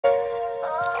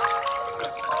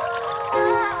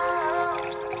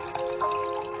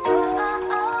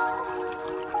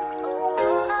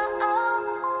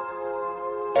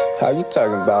How you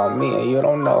talking about me and you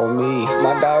don't know me?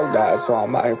 My dog died, so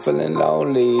I'm out here feeling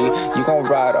lonely. You gon'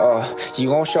 ride you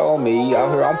gon' show me.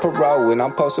 Out here on parole and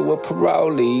I'm posted with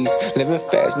parolees. Living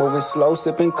fast, moving slow,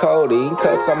 sipping codeine.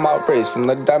 Cuts on my wrist from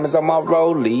the diamonds on my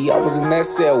rollie. I was in that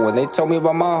cell when they told me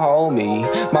about my homie.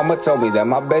 Mama told me that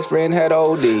my best friend had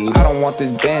OD. I don't want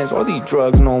this Benz or these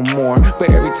drugs no more, but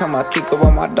every time I think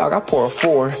about my dog, I pour a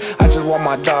 4. I just want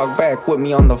my dog back with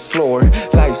me on the floor.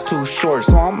 Life's too short,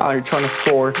 so I'm out here trying to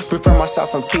score. Prepare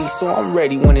myself in peace, so I'm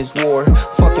ready when it's war.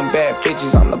 Fucking bad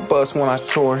bitches on the bus when I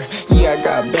tour. Yeah, I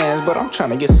got bands, but I'm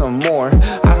trying to get some more.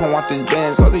 I don't want this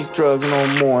Benz or these drugs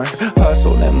no more.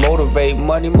 Hustle and motivate,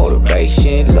 money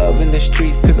motivation. Love in the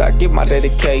streets, cause I give my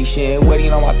dedication.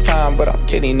 Waiting on my time, but I'm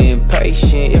getting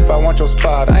impatient. If I want your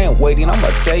spot, I ain't waiting, I'ma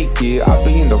take it. I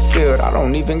be in the field, I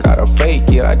don't even gotta fake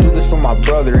it. I do this for my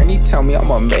brother, and he tell me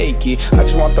I'ma make it. I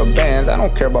just want the bands, I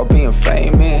don't care about being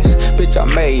famous. Bitch, I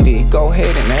made it, go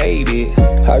ahead and hate it.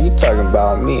 How you talking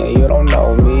about me and you don't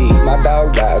know me? My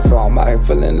dog died, so I'm out here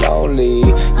feeling lonely.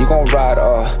 You gon' ride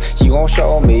you gon'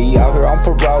 show me. Out here on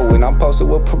parole and I'm posted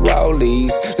with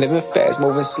parolees. Living fast,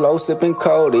 moving slow, sipping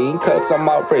codeine. Cuts on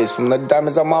my wrist from the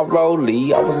diamonds on my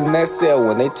rollie. I was in that cell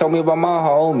when they told me about my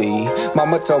homie.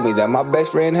 Mama told me that my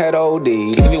best friend had OD.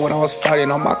 Even when I was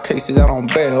fighting on my cases out on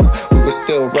bail, we were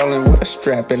still rolling with a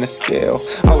strap and a scale.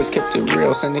 Always kept it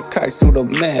real, sending kites through the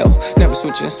mail. Never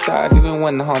switching sides even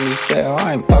when the homie fell.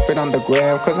 I ain't popping on the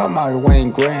gram cause I'm out here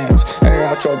weighing grams. Air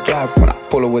out your block when I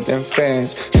pull it with them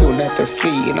fans. Shooting at their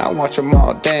feet and I watch them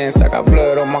all dance. I got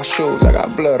blood on my shoes, I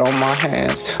got blood on my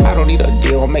hands. I don't need a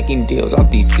deal, I'm making deals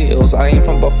off these seals. I ain't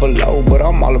from Buffalo, but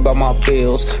I'm all about my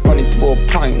bills. Running through a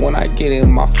pint when I get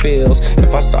in my feels.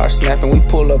 If I start snapping, we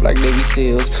pull up like Navy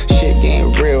SEALs. Shit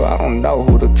getting real, I don't know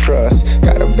who to trust.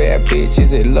 Got a bad bitch,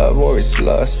 is it love or it's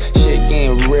lust? Shit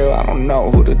getting real, I don't know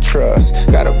who to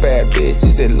trust. Got a bad bitch,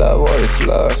 is it love or it's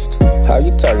lust? How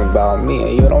you talking about me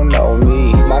and you don't know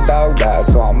me? My dog died,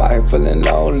 so I'm out here feeling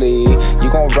lonely.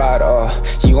 You gon' ride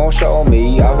you gon' show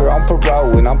me. Out here on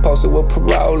parole and I'm posted with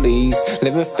parolees.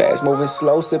 Living fast, moving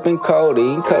slow, sipping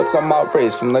codeine. Cuts on my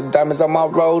wrist from the diamonds on my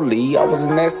rollie. I was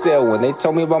in that cell when they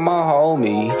told me about my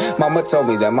homie. Mama told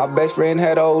me that my best friend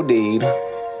had OD'd.